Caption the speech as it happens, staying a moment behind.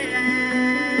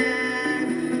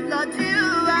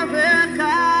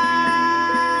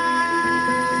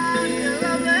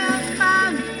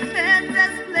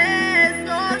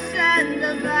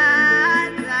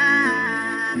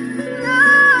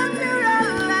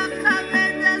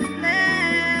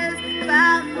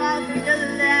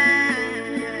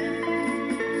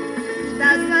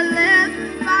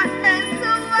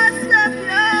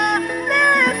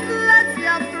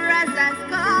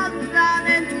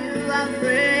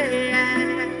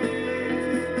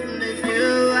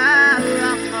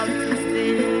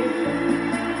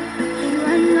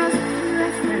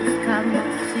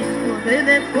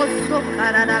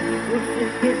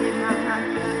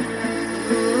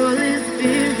Holy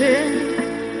Spirit,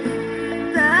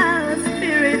 the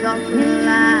Spirit of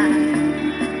life,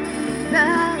 the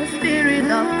Spirit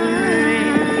of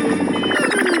grace.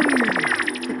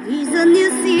 It's a new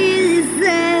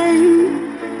season.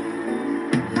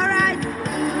 Alright,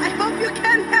 I hope you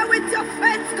can hear with your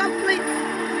faith complete.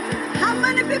 How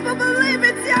many people believe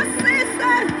it's your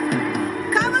season?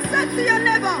 Come and say to your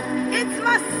neighbor, it's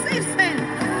my season.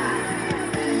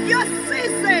 Your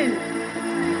season.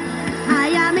 I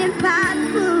am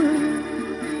impactful,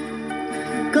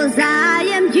 'cause I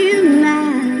am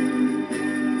human.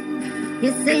 He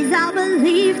says I'll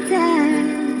believe that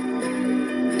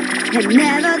and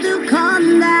never do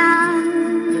come down,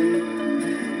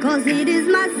 'cause it is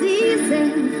my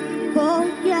season. Oh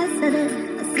yes, it is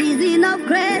a season of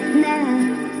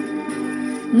greatness.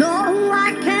 No,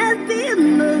 I can't be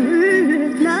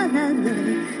moved, no,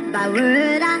 by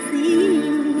what I see.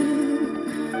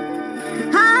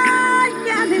 I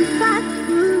am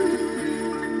impactful,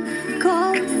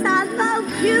 'cause I'm a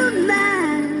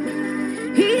human.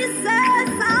 He says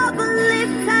I'll be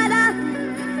lifted up,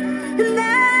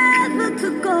 never to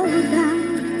go down,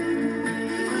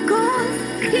 'cause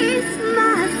he's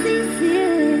my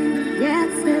season.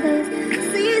 Yes, it is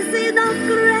season of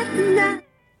greatness.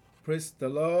 Praise the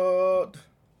Lord.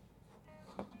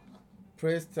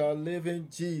 Praise the living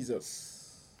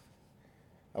Jesus.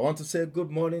 I want to say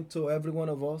good morning to every one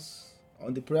of us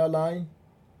on the prayer line.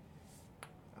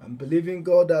 I'm believing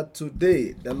God that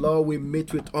today the Lord will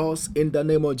meet with us in the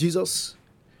name of Jesus.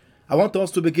 I want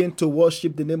us to begin to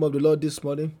worship the name of the Lord this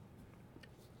morning.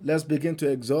 Let's begin to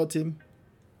exalt Him.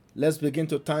 Let's begin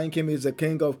to thank Him. He's the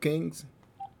King of Kings.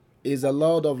 He's the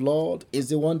Lord of Lords. He's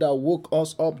the one that woke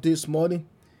us up this morning.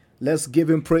 Let's give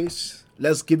Him praise.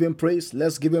 Let's give Him praise.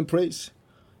 Let's give Him praise.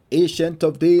 Ancient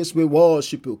of days, we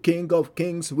worship you. King of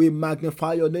kings, we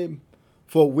magnify your name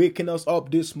for waking us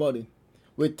up this morning.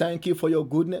 We thank you for your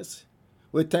goodness.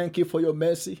 We thank you for your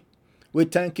mercy. We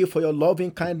thank you for your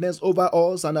loving kindness over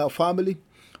us and our family.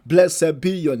 Blessed be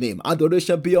your name.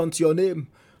 Adoration be unto your name.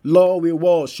 Lord, we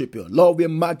worship you. Lord, we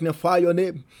magnify your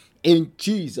name. In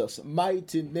Jesus'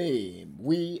 mighty name,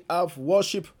 we have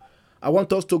worship. I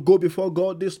want us to go before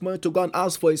God this morning to go and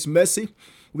ask for His mercy.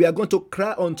 We are going to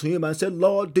cry unto Him and say,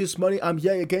 Lord, this morning I'm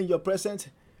here again in your presence.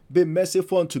 Be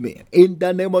merciful unto me. In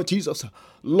the name of Jesus.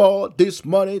 Lord, this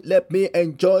morning let me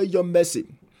enjoy your mercy.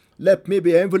 Let me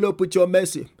be enveloped with your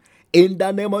mercy. In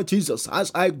the name of Jesus,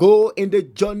 as I go in the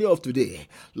journey of today,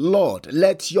 Lord,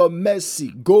 let your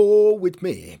mercy go with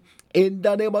me. In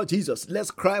the name of Jesus,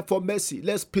 let's cry for mercy.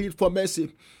 Let's plead for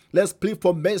mercy. Let's plead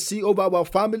for mercy over our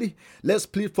family. Let's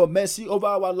plead for mercy over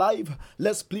our life.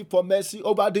 Let's plead for mercy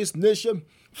over this nation.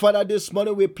 Father, this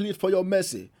morning we plead for your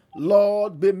mercy.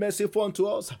 Lord, be merciful unto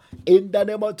us in the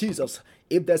name of Jesus.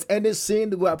 If there's any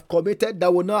sin we have committed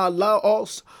that will not allow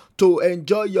us to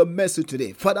enjoy your mercy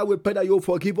today, Father, we pray that you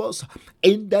forgive us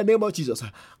in the name of Jesus.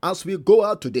 As we go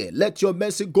out today, let your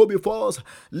mercy go before us.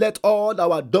 Let all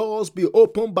our doors be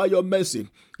opened by your mercy.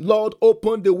 Lord,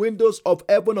 open the windows of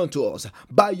heaven unto us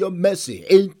by your mercy.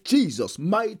 In Jesus'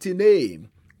 mighty name,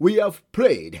 we have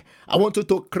prayed. I want you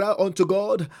to cry unto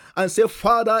God and say,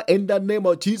 Father, in the name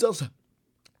of Jesus,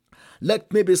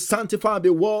 let me be sanctified and be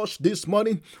washed this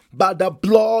morning by the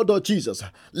blood of Jesus.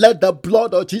 Let the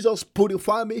blood of Jesus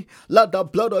purify me. Let the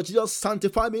blood of Jesus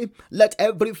sanctify me. Let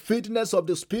every filthiness of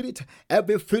the spirit,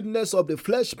 every filthiness of the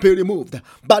flesh be removed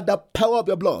by the power of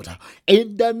your blood.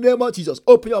 In the name of Jesus,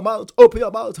 open your mouth, open your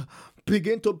mouth.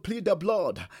 Begin to plead the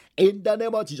blood. In the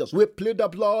name of Jesus, we plead the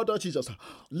blood of Jesus.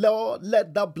 Lord,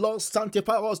 let the blood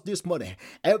sanctify us this morning.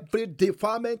 Every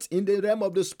defilement in the realm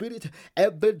of the spirit,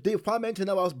 every defilement in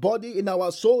our body, in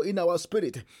our soul, in our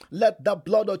spirit, let the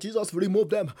blood of Jesus remove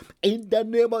them. In the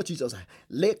name of Jesus,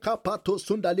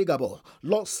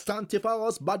 Lord, sanctify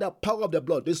us by the power of the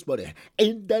blood this morning.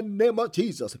 In the name of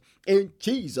Jesus, in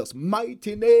Jesus'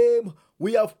 mighty name,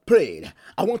 we have prayed.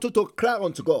 I want you to cry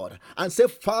unto God and say,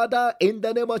 Father, in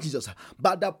the name of Jesus,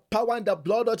 by the power and the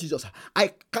blood of Jesus,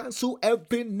 I cancel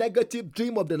every negative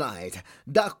dream of the night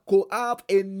that could have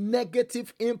a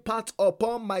negative impact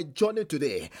upon my journey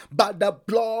today. By the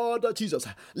blood of Jesus,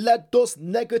 let those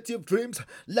negative dreams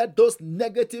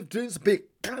be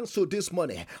cancel this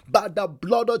morning by the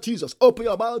blood of Jesus. Open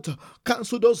your mouth,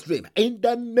 cancel those dreams in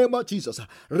the name of Jesus.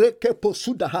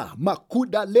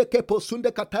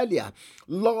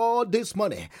 Lord, this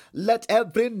morning, let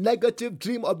every negative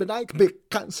dream of the night be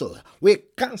cancelled. We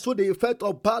cancel the effect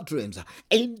of bad dreams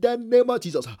in the name of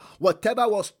Jesus. Whatever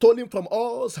was stolen from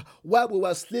us while we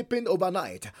were sleeping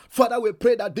overnight, Father, we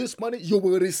pray that this morning you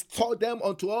will restore them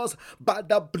unto us by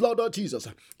the blood of Jesus.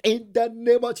 In the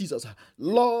name of Jesus,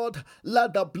 Lord,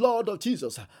 let the blood of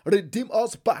Jesus redeem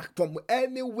us back from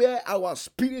anywhere our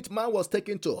spirit man was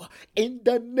taken to. In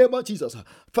the name of Jesus,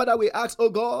 Father, we ask, oh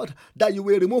God, that you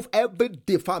will remove every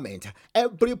defilement,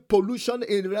 every pollution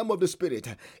in the realm of the spirit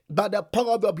by the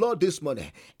power of the blood this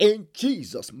morning. In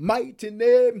Jesus' mighty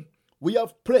name, we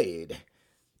have prayed.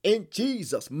 In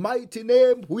Jesus' mighty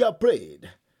name, we have prayed.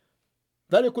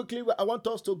 Very quickly, I want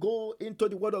us to go into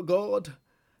the Word of God,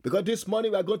 because this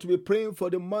morning we are going to be praying for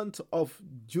the month of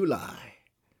July.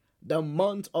 The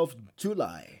month of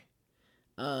July.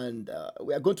 And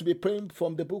we are going to be praying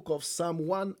from the book of Psalm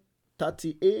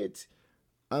 138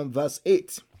 and verse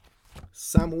 8.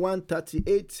 Psalm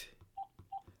 138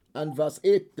 and verse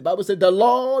 8. The Bible says, the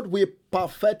Lord will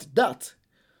perfect that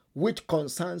which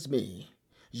concerns me.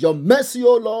 Your mercy,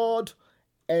 O Lord,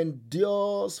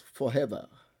 endures forever.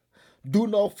 Do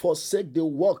not forsake the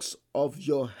works of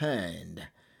your hand.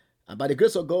 And by the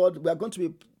grace of God, we are going to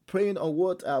be praying on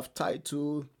what I have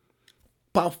titled,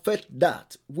 perfect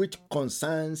that which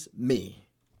concerns me.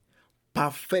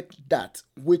 Perfect that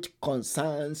which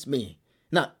concerns me.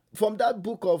 Now, from that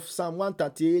book of Psalm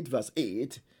 138 verse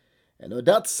 8,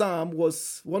 that psalm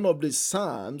was one of the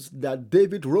psalms that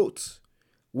David wrote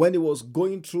when he was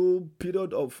going through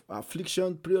period of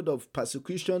affliction, period of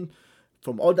persecution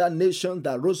from other nations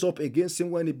that rose up against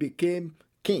him when he became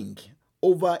king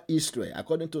over Israel,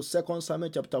 according to 2 Samuel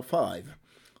chapter 5.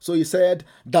 So he said,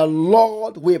 the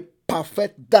Lord will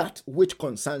perfect that which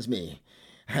concerns me.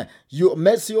 Your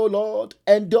mercy, O Lord,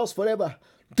 endures forever.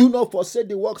 Do not forsake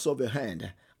the works of your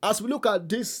hand. As we look at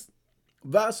this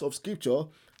verse of scripture,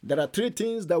 there are three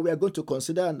things that we are going to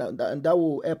consider, and that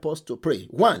will help us to pray.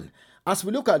 One, as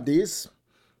we look at this,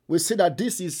 we see that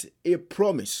this is a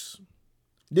promise.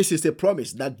 This is a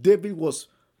promise that David was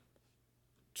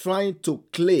trying to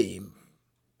claim.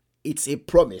 It's a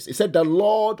promise. He said, the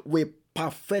Lord will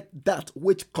perfect that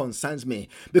which concerns me.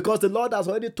 Because the Lord has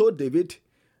already told David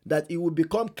that he will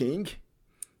become king.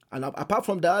 And apart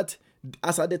from that,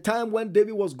 as at the time when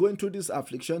David was going through this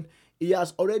affliction, he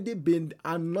has already been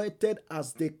anointed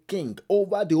as the king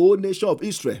over the whole nation of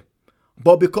Israel.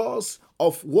 But because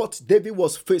of what David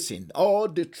was facing, all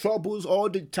the troubles, all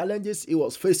the challenges he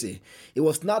was facing, he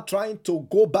was now trying to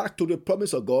go back to the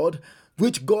promise of God,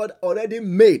 which God already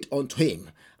made unto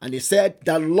him. And he said,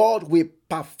 the Lord will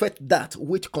perfect that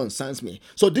which concerns me.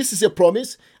 So this is a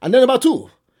promise. And then number two,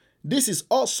 this is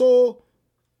also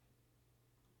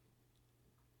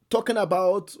talking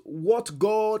about what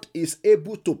God is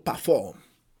able to perform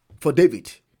for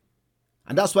David.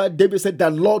 And that's why David said,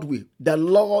 the Lord will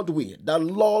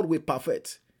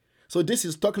perfect. So this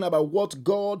is talking about what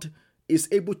God is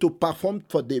able to perform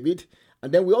for David.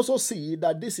 And then we also see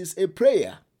that this is a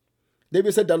prayer.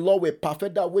 David said, the Lord will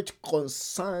perfect that which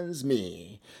concerns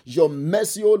me. Your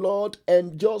mercy, O Lord,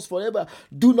 endures forever.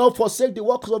 Do not forsake the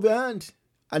works of your hand.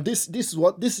 And this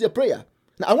is a prayer.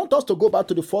 Now, I want us to go back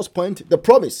to the first point, the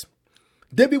promise.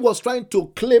 David was trying to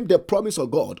claim the promise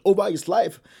of God over his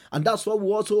life. And that's what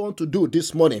we also want to do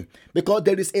this morning. Because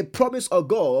there is a promise of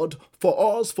God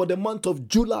for us for the month of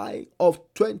July of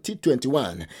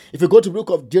 2021. If you go to the book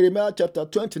of Jeremiah chapter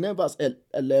 29 verse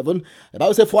 11, the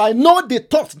Bible says, for I know the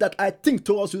thoughts that I think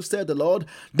towards you, said the Lord,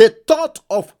 the thought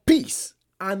of peace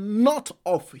and not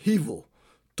of evil,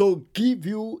 to give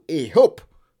you a hope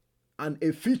and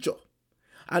a future.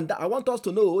 And I want us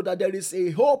to know that there is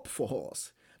a hope for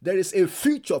us. There is a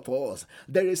future for us.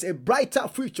 There is a brighter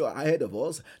future ahead of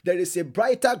us. There is a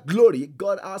brighter glory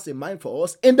God has in mind for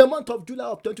us in the month of July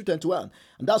of 2021.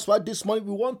 And that's why this morning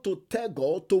we want to tell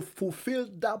God to fulfill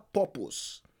that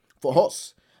purpose for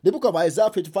us. The book of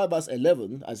Isaiah 55 verse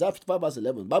 11,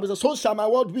 the Bible says, so shall my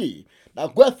word be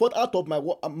that goeth forth out of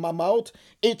my mouth.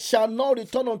 It shall not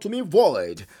return unto me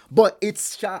void, but it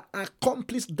shall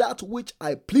accomplish that which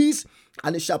I please,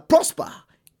 and it shall prosper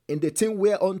in the thing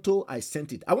whereunto I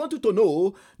sent it. I want you to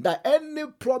know that any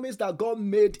promise that God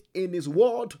made in his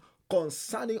word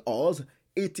concerning us,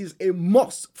 it is a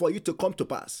must for you to come to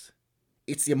pass.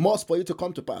 It's a must for you to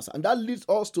come to pass. And that leads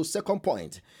us to second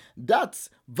point. That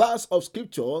verse of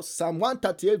scripture, Psalm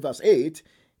 138 verse 8,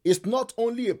 is not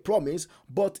only a promise,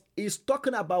 but is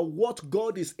talking about what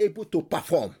God is able to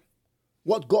perform.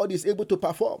 What God is able to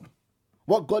perform.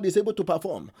 what God is able to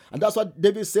perform. And that's what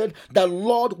David said, the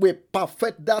Lord will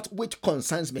perfect that which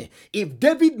concerns me. If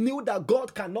David knew that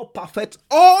God cannot perfect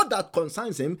all that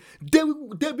concerns him,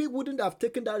 David wouldn't have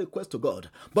taken that request to God.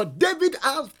 But David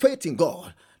has faith in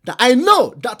God, that I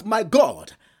know that my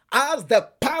God has the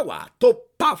power to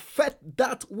perfect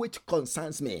that which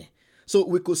concerns me. So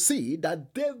we could see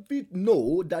that David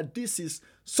know that this is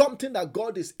something that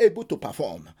God is able to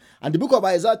perform. And the book of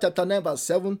Isaiah chapter 9 verse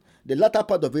 7, the latter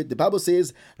part of it, the Bible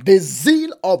says, the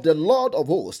zeal of the Lord of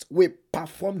hosts will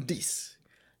perform this.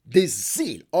 The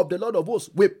zeal of the Lord of hosts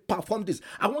will perform this.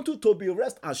 I want you to be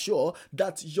rest assured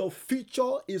that your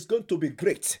future is going to be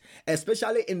great,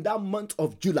 especially in that month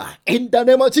of July. In the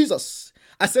name of Jesus.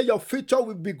 I say your future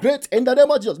will be great in the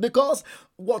name of Jesus, because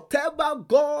whatever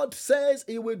God says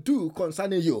he will do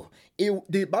concerning you,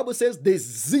 the Bible says the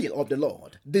zeal of the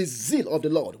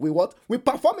Lord will what? We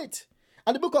perform it.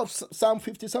 And the book of Psalm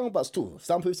 57 verse 2,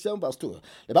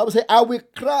 the Bible says, I will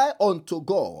cry unto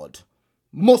God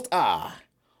most high,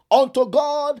 unto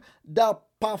God that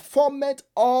performeth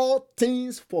all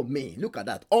things for me. Look at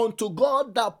that. Unto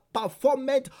God that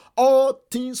performeth all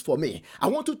things for me. I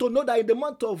want you to know that in the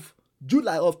month of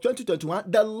July of 2021,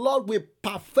 the Lord will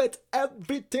perfect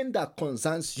everything that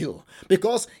concerns you,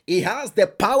 because he has the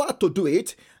power to do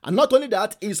it. And not only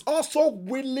that, he's also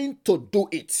willing to do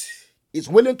it. He's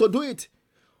willing to do it.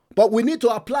 But we need to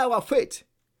apply our faith.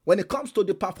 When it comes to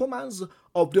the performance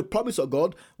of the promise of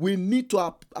God, we need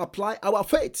to apply our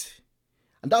faith.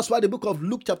 And that's why the book of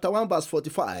Luke chapter 1 verse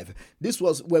 45, this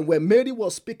was when Mary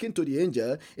was speaking to the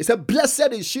angel. It said,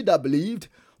 blessed is she that believed,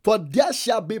 for there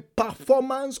shall be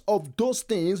performance of those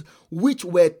things which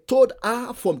were told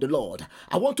her from the Lord.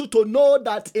 I want you to know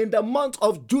that in the month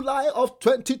of July of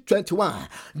 2021,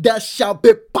 there shall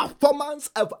be performance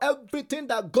of everything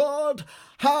that God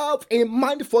have in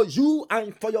mind for you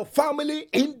and for your family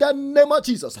in the name of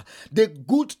Jesus. The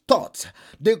good thought,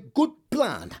 the good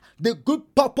plan, the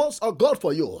good purpose of God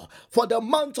for you for the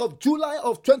month of July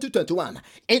of 2021,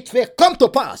 it will come to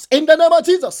pass in the name of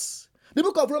Jesus. The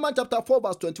book of Romans chapter 4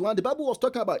 verse 21, the Bible was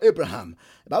talking about Abraham.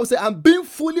 The Bible said, I'm being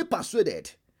fully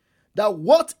persuaded that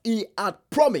what he had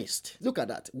promised, look at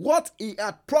that, what he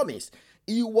had promised,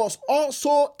 he was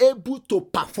also able to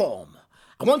perform.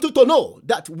 I want you to know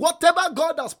that whatever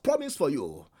God has promised for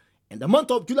you in the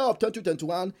month of July of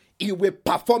 2021, he will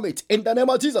perform it in the name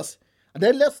of Jesus. And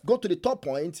then let's go to the top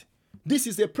point. This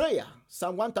is a prayer.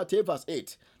 Psalm 138 verse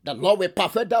 8. The Lord will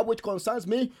perfect that which concerns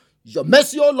me. Your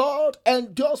mercy, O Lord,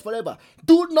 endures forever.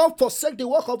 Do not forsake the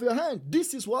work of your hand.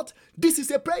 This is what? This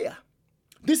is a prayer.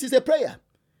 This is a prayer.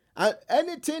 And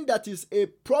anything that is a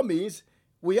promise,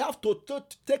 we have to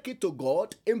take it to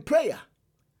God in prayer.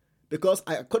 Because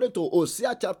according to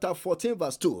Hosea chapter 14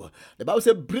 verse 2, the Bible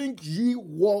says, bring ye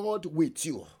word with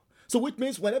you. So which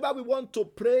means whenever we want to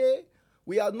pray,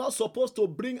 we are not supposed to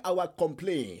bring our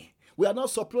complaint. We are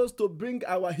not supposed to bring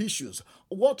our issues.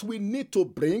 What we need to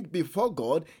bring before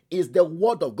God is the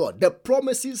word of God, the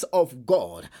promises of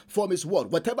God from his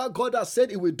word. Whatever God has said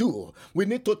he will do, we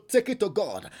need to take it to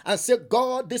God and say,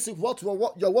 God, this is what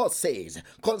your word says.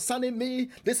 Concerning me,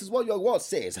 this is what your word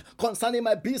says. Concerning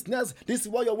my business, this is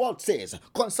what your word says.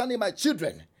 Concerning my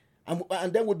children.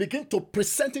 And then we begin to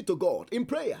present it to God in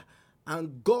prayer.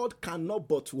 And God cannot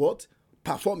but what?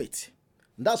 Perform it.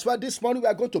 And that's why this morning we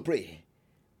are going to pray.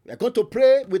 We are going to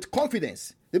pray with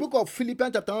confidence. The book of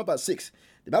Philippians chapter 1 verse 6.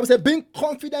 The Bible says, being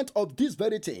confident of this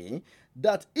very thing,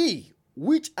 that he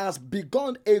which has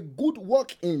begun a good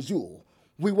work in you,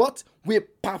 we what? We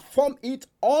perform it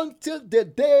until the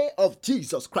day of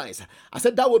Jesus Christ. I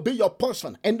said that will be your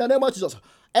portion in the name of Jesus.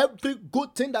 Every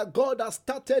good thing that God has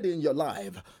started in your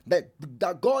life,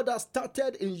 that God has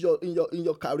started in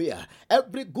your career,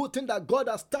 every good thing that God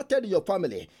has started in your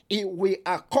family, he will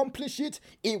accomplish it,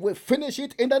 he will finish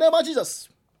it in the name of Jesus.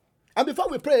 And before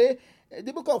we pray,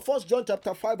 the book of 1 John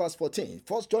chapter 5 verse 14.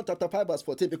 1 John chapter 5 verse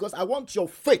 14, because I want your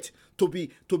faith to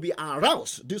be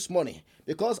aroused this morning.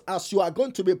 Because as you are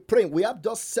going to be praying, we have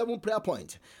just 7 prayer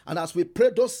points. And as we pray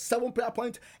those 7 prayer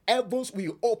points, heavens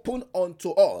will open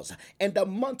unto us in the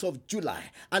month of July.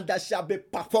 And there shall be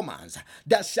performance.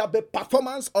 There shall be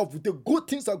performance of the good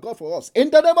things of God for us. In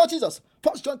the name of Jesus.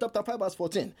 1 John chapter 5 verse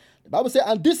 14. The Bible says,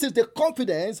 and this is the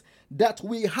confidence that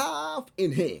we have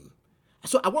in him.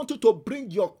 So I want you to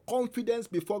bring your confidence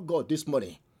before God this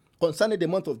morning concerning the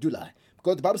month of July.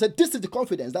 Because the Bible said this is the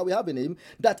confidence that we have in him,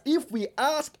 that if we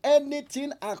ask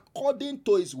anything according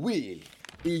to his will,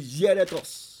 he heareth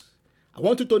us. I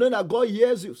want you to know that God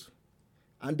hears you.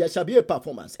 And there shall be a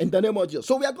performance in the name of Jesus.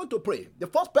 So we are going to pray. The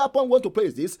first prayer point we want to pray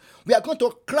is this. We are going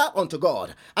to cry unto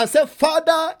God and say,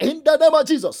 Father, in the name of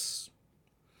Jesus,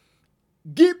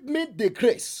 give me the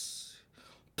grace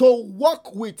to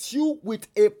walk with you with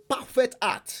a perfect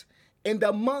heart in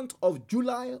the month of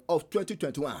July of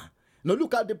 2021. Now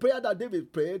look at the prayer that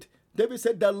David prayed. David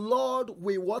said, the Lord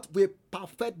will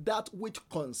perfect that which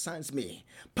concerns me.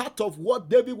 Part of what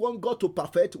David wanted God to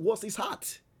perfect was his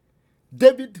heart.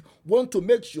 David wanted to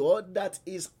make sure that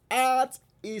his heart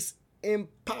is in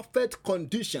perfect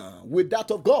condition with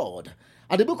that of God.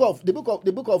 And the book of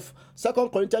 2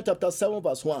 Corinthians chapter 7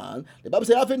 verse 1, the Bible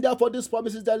says, having therefore these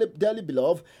promises, dearly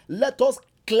beloved, let us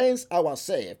cleanse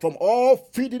ourselves from all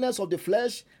filthiness of the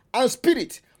flesh and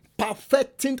spirit,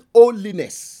 perfecting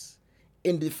holiness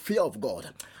in the fear of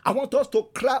God. I want us to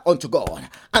cry unto God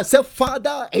and say,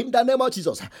 Father, in the name of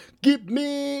Jesus, give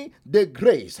me the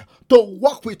grace to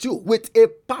walk with you with a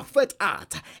perfect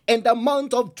heart in the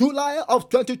month of July of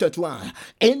 2021.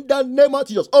 In the name of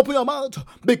Jesus, open your mouth,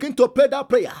 begin to pray that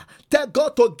prayer. Tell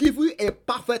God to give you a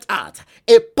perfect heart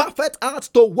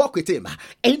to walk with Him.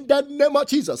 In the name of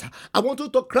Jesus, I want you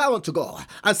to cry unto God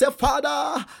and say,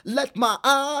 Father, let my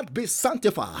heart be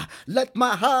sanctified. Let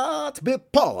my heart be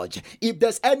purged. If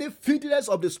there's any filthiness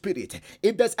of the spirit,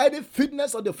 if there's any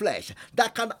fitness of the flesh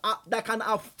that can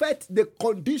affect the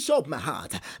condition of my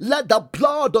heart, let the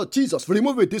blood of Jesus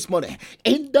remove it this morning.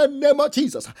 In the name of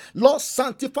Jesus, Lord,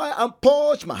 sanctify and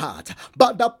purge my heart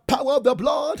by the power of the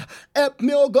blood. Help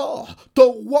me, oh God, to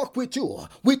walk with you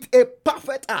with a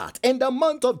perfect heart in the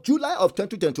month of July of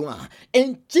 2021.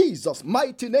 In Jesus'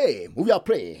 mighty name, we are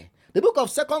praying. The book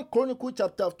of 2 Chronicles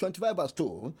chapter 25 verse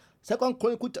 2, 2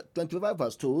 Chronicles 25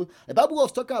 verse 2, the Bible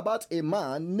was talking about a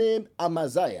man named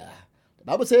Amaziah. The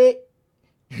Bible says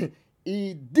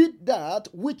he did that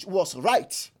which was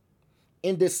right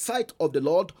in the sight of the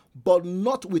Lord, but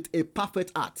not with a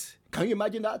perfect heart. Can you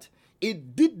imagine that? He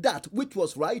did that which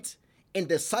was right in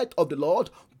the sight of the Lord,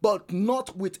 but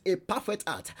not with a perfect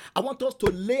heart. I want us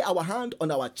to lay our hand on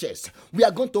our chest. We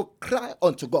are going to cry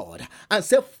unto God and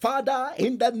say, Father,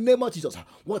 in the name of Jesus,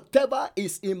 whatever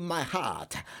is in my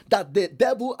heart that the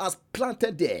devil has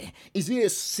planted there, is it a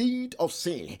seed of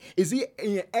sin? Is it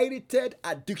inherited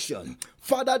addiction?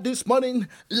 Father, this morning,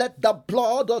 let the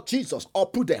blood of Jesus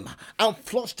uproot them and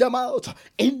flush them out.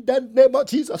 In the name of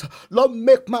Jesus, Lord,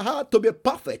 make my heart to be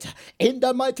perfect. In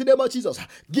the mighty name of Jesus,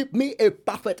 give me a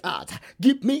perfect heart.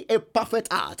 Give me a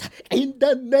perfect heart. In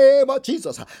the name of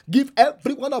Jesus, give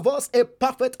every one of us a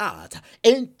perfect heart.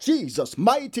 In Jesus'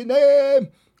 mighty name,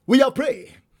 we are praying.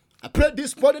 I pray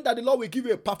this morning that the Lord will give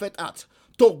you a perfect heart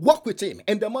to walk with Him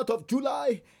in the month of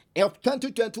July of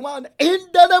 2021. In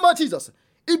the name of Jesus.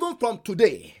 Even from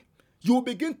today, you will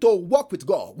begin to walk with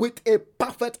God with a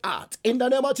perfect heart in the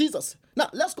name of Jesus.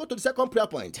 Now, let's go to the second prayer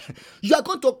point. You are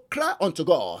going to cry unto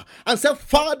God and say,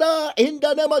 Father, in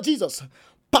the name of Jesus,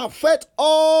 perfect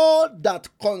all that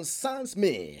concerns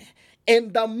me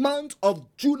in the month of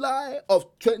July of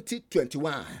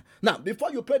 2021. Now,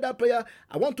 before you pray that prayer,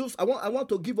 I want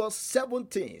to give us 7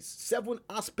 things, 7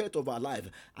 aspects of our life,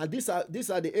 and these are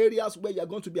the areas where you are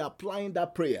going to be applying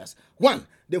that prayers. 1,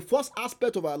 the first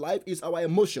aspect of our life is our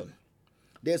emotion.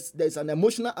 There's an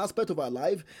emotional aspect of our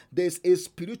life. There's a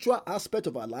spiritual aspect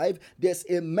of our life. There's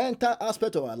a mental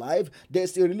aspect of our life.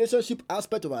 There's a relationship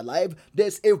aspect of our life.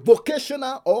 There's a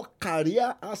vocational or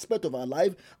career aspect of our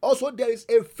life. Also, there is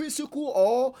a physical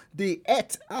or the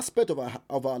earth aspect of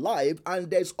our life. And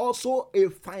there's also a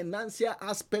financial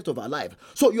aspect of our life.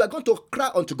 So you are going to cry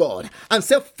unto God and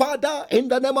say, Father, in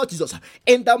the name of Jesus,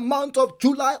 in the month of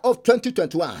July of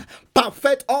 2021,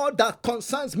 perfect all that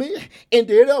concerns me in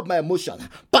the area of my emotion.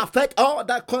 Perfect all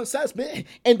that concerns me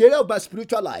in the area of my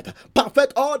spiritual life.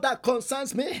 Perfect all that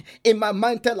concerns me in my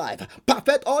mental life.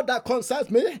 Perfect all that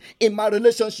concerns me in my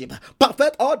relationship.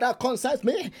 Perfect all that concerns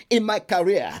me in my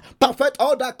career. Perfect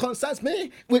all that concerns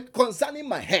me concerning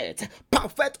my health.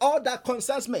 Perfect all that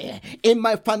concerns me in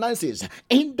my finances.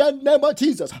 In the name of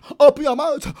Jesus, open your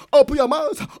mouth, open your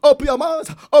mouth, open your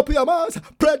mouth, open your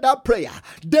mouth. Pray that prayer.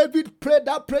 David prayed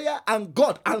that prayer and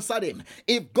God answered him.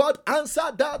 If God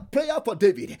answered that prayer for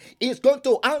David, He's going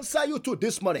to answer you to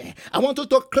this morning. I want you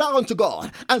to cry unto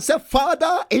God and say,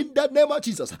 Father, in the name of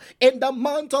Jesus, in the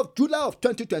month of July of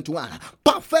 2021,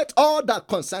 perfect all that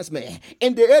concerns me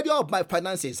in the area of my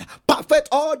finances. Perfect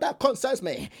all that concerns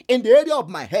me in the area of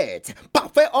my head.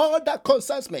 Perfect all that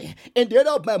concerns me in the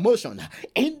area of my emotion.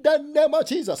 In the name of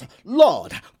Jesus,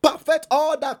 Lord, perfect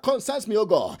all that concerns me, oh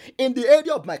God, in the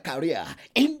area of my career.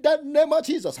 In the name of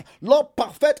Jesus, Lord,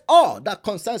 perfect all that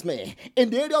concerns me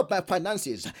in the area of my finances.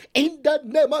 In the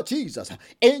name of Jesus,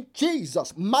 in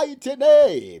Jesus' mighty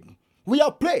name, we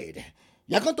have prayed.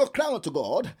 You are going to cry unto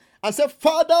God and say,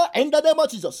 Father, in the name of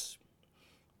Jesus,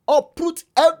 uproot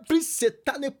every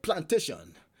satanic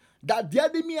plantation that the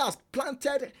enemy has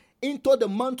planted into the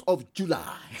month of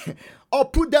July.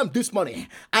 Uproot them this morning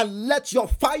and let your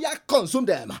fire consume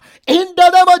them. In the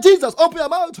name of Jesus, open your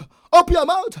mouth. Open your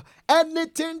mouth.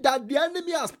 Anything that the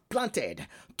enemy has planted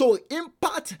to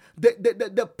impact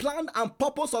the plan and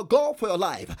purpose of God for your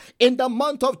life in the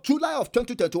month of July of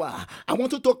 2021, I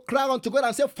want you to cry unto God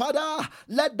and say, Father,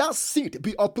 let that seed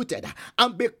be uprooted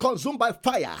and be consumed by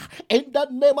fire in the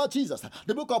name of Jesus.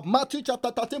 The book of Matthew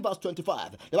chapter 13 verse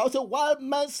 25. The Bible says, while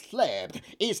men slept,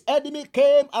 his enemy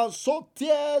came and sowed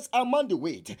tears among the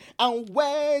wheat and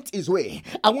went his way.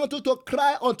 I want you to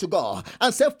cry unto God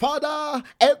and say, Father,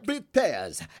 every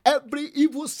tears, every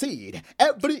evil seed,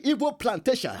 every evil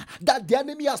plantation that the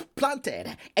enemy has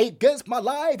planted against my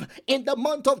life in the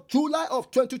month of July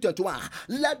of 2021,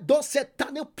 let those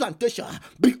satanic plantations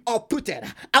be uprooted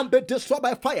and be destroyed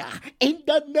by fire in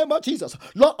the name of Jesus.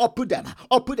 Lord, uproot them,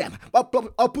 uproot them,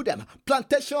 uproot them.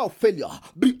 Plantation of failure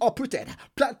be uprooted,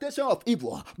 plantation of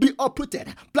evil be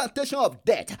uprooted, plantation of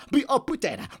death be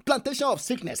uprooted, plantation of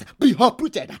sickness be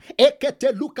uprooted.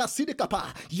 Ekete luka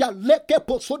sidikapa yaleke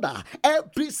posoda.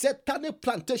 Every satanic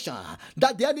plantation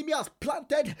that the enemy has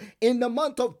planted in the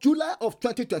month of July of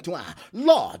 2021,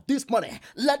 Lord, this morning,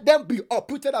 let them be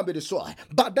uprooted and be destroyed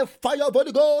by the fire of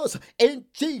Holy Ghost. In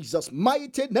Jesus'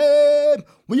 mighty name,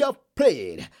 we have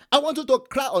prayed. I want you to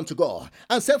cry unto God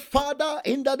and say, Father,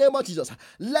 in the name of Jesus,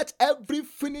 let every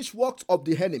finished works of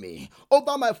the enemy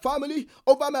over my family,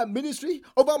 over my ministry,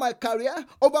 over my career,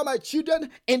 over my children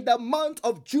in the month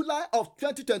of July of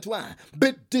 2021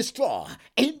 be destroyed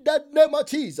in the name of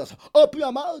Jesus. Open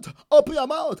your mouth, open your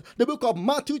mouth. The book of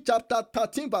Matthew chapter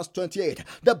 13 verse 28.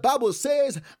 The Bible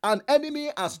says an enemy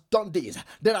has done this.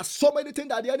 There are so many things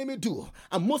that the enemy do,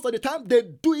 and most of the time they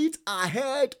do it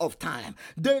ahead of time.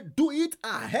 They do it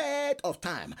ahead of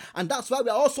time, and that's why we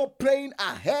are also praying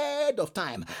ahead of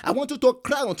time. I want you to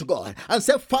cry unto God and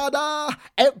say, Father,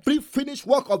 every finished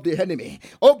work of the enemy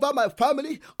over my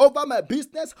family, over my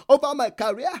business, over my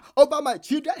career, over my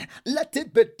children, let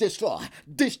it be destroyed.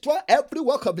 Destroy every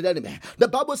work of the enemy. The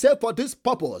Bible says, for this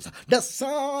purpose the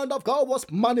Son of God was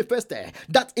manifested,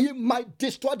 that he might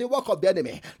destroy the work of the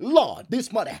enemy. Lord,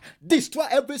 this morning, destroy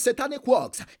every satanic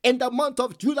works in the month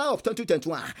of July of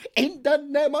 2021. In the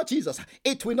name of Jesus,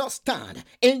 it will not stand.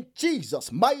 In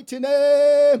Jesus' mighty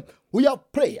name, we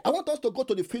have prayed. I want us to go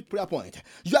to the fifth prayer point.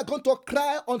 You are going to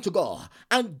cry unto God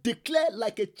and declare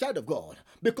like a child of God,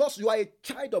 because you are a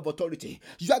child of authority.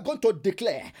 You are going to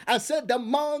declare and say, the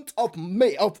month of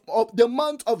May, of the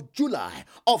month of July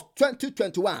of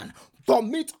 2021,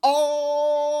 vomit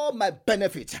all my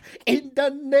benefits in the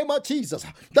name of Jesus.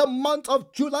 The month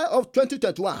of July of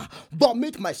 2021,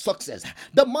 vomit my success.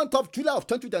 The month of July of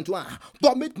 2021,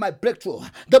 vomit my breakthrough.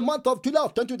 The month of July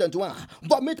of 2021,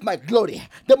 vomit my glory.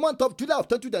 The month of July of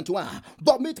 2021,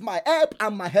 vomit my help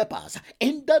and my helpers.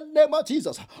 In the name of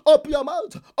Jesus, open your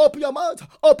mouth, open your mouth,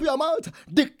 open your mouth.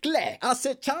 Declare as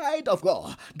a child of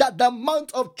God that the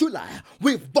month of July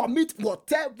will vomit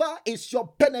whatever is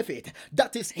your benefit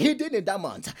that is hidden in that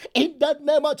month. In the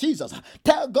name of Jesus,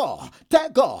 tell God,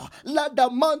 let the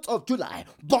month of July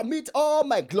vomit all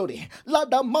my glory. Let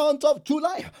the month of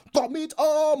July vomit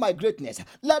all my greatness.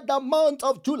 Let the month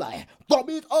of July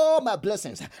vomit all my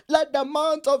blessings. Let the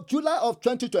month of July of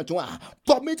 2021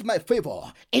 vomit my favor.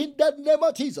 In the name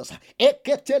of Jesus,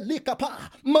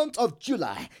 month of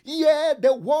July, hear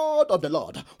the word of the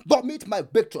Lord. Vomit my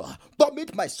breakthrough,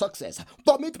 vomit my success,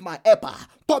 vomit my helper,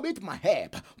 vomit my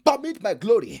help, vomit my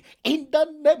glory. In the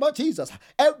name of Jesus,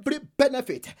 every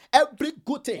benefit, every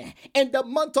good thing in the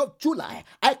month of July,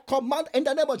 I command in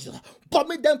the name of Jesus,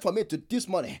 vomit them for me to this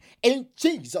morning. In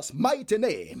Jesus' mighty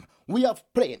name, we have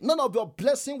prayed. None of your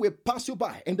blessing will pass you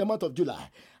by in the month of July.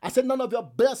 I said none of your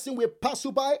blessing will pass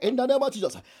you by in the name of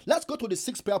Jesus. Let's go to the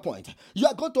sixth prayer point. You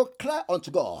are going to cry unto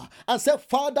God and say,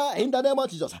 Father, in the name of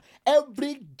Jesus,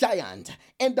 every giant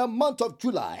in the month of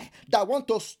July that want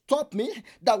to stop me,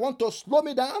 that want to slow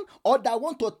me down, or that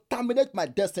want to terminate my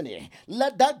destiny,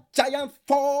 let that giant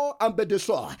fall and be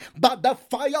destroyed by the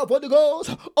fire of Holy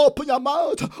Ghost. Open your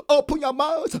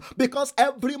mouth, because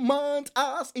every month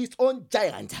has its own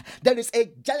giant. There is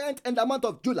a giant in the month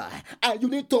of July, and you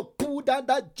need to pull down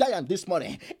that giant this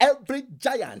morning. Every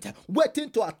giant waiting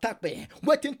to attack me,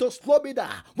 waiting to slow me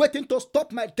down, waiting to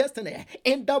stop my destiny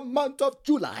in the month of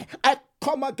July, I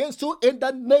come against you in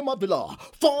the name of the Lord.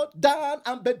 Fall down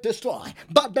and be destroyed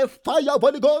by the fire of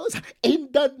Holy Ghost in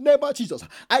the name of Jesus.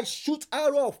 I shoot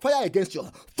arrow of fire against you.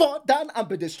 Fall down and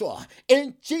be destroyed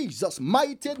in Jesus'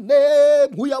 mighty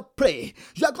name. We are praying.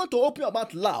 You are going to open your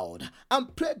mouth loud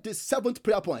and pray the seventh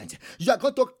prayer point. You are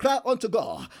going to cry unto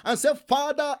God and say,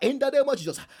 Father, in the name of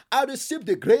Jesus, I receive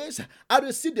the grace, I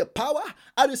receive the power,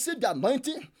 I receive the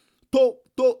anointing to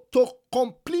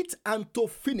complete and to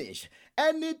finish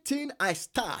anything I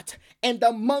start in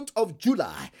the month of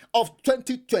July of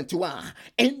 2021.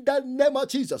 In the name of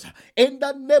Jesus, in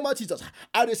the name of Jesus,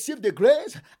 I receive the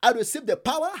grace, I receive the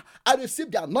power, I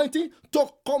receive the anointing to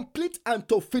complete and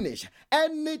to finish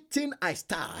anything I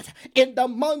start in the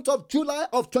month of July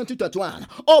of 2021.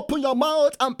 Open your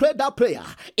mouth and pray that prayer.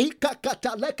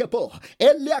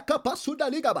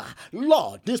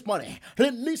 Lord, this morning,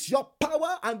 release your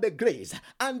power and the grace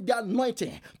and the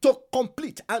anointing to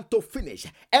complete and to finish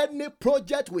any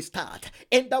project we start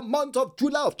in the month of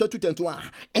July of 2021.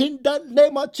 In the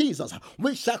name of Jesus,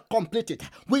 we shall complete it.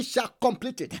 We shall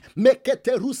complete it. Make it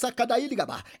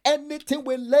anything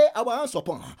we lay our hands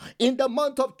upon in the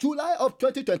month of July of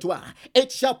 2021,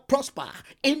 it shall prosper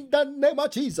in the name of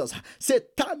Jesus.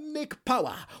 Satanic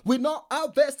power will not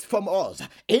harvest from us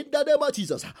in the name of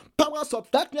Jesus. Powers of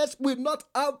darkness will not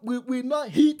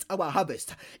hit our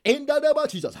harvest in the name of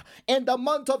Jesus. In the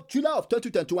month of July of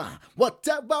 2021,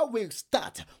 whatever we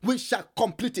start, we shall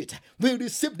complete it. We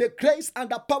receive the grace and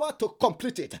the power to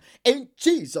complete it in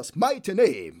Jesus' mighty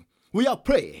name. We are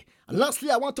praying. And lastly,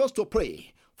 I want us to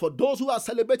pray for those who are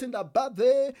celebrating their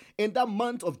birthday in that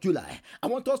month of July. I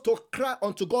want us to cry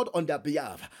unto God on their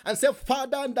behalf and say,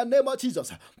 Father, in the name of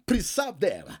Jesus, preserve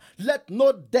them. Let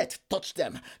no death touch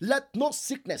them. Let no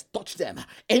sickness touch them.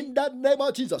 In the name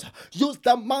of Jesus, use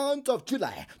the month of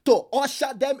July to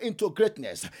usher them into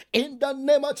greatness. In the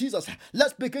name of Jesus,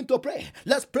 let's begin to pray.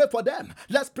 Let's pray for them.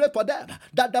 Let's pray for them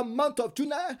that the month of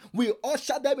July will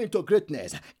usher them into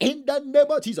greatness. In the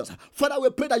name of Jesus, Father, we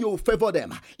pray that you will favor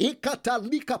them.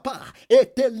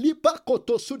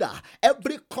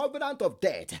 Every covenant of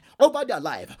death over their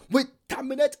life, we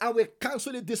terminate and we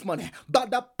cancel it this morning by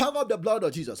the power of the blood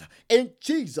of Jesus. In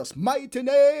Jesus' mighty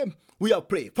name, we are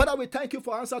praying. Father, we thank you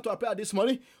for answer to our prayer this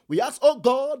morning. We ask, oh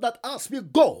God, that as we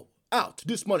go out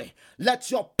this morning, let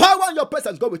your power and your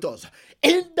presence go with us.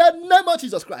 In the name of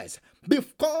Jesus Christ.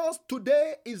 Because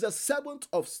today is the 7th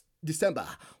of December,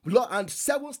 Lord, and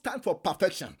 7 stand for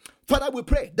perfection. Father, we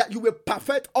pray that you will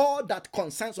perfect all that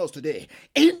concerns us today.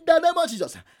 In the name of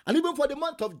Jesus. And even for the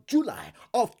month of July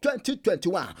of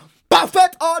 2021,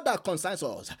 perfect all that concerns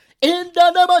us. In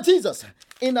the name of Jesus.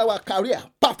 In our career,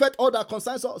 perfect all that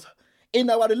concerns us.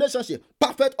 In our relationship,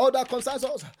 perfect all that concerns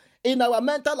us. In our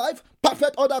mental life,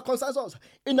 perfect all that concerns us.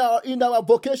 In our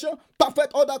vocation,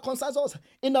 perfect all that concerns us.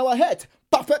 In our health,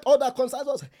 perfect all that concerns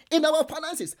us. In our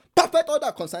finances, perfect all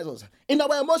that concerns us. In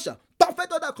our emotion,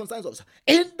 perfect all that concerns us.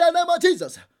 In the name of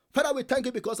Jesus. Father, we thank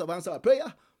you because of answer our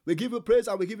prayer. We give you praise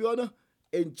and we give you honor.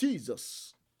 In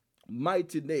Jesus'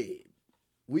 mighty name,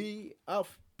 we have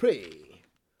prayed.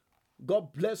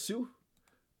 God bless you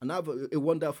and have a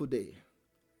wonderful day.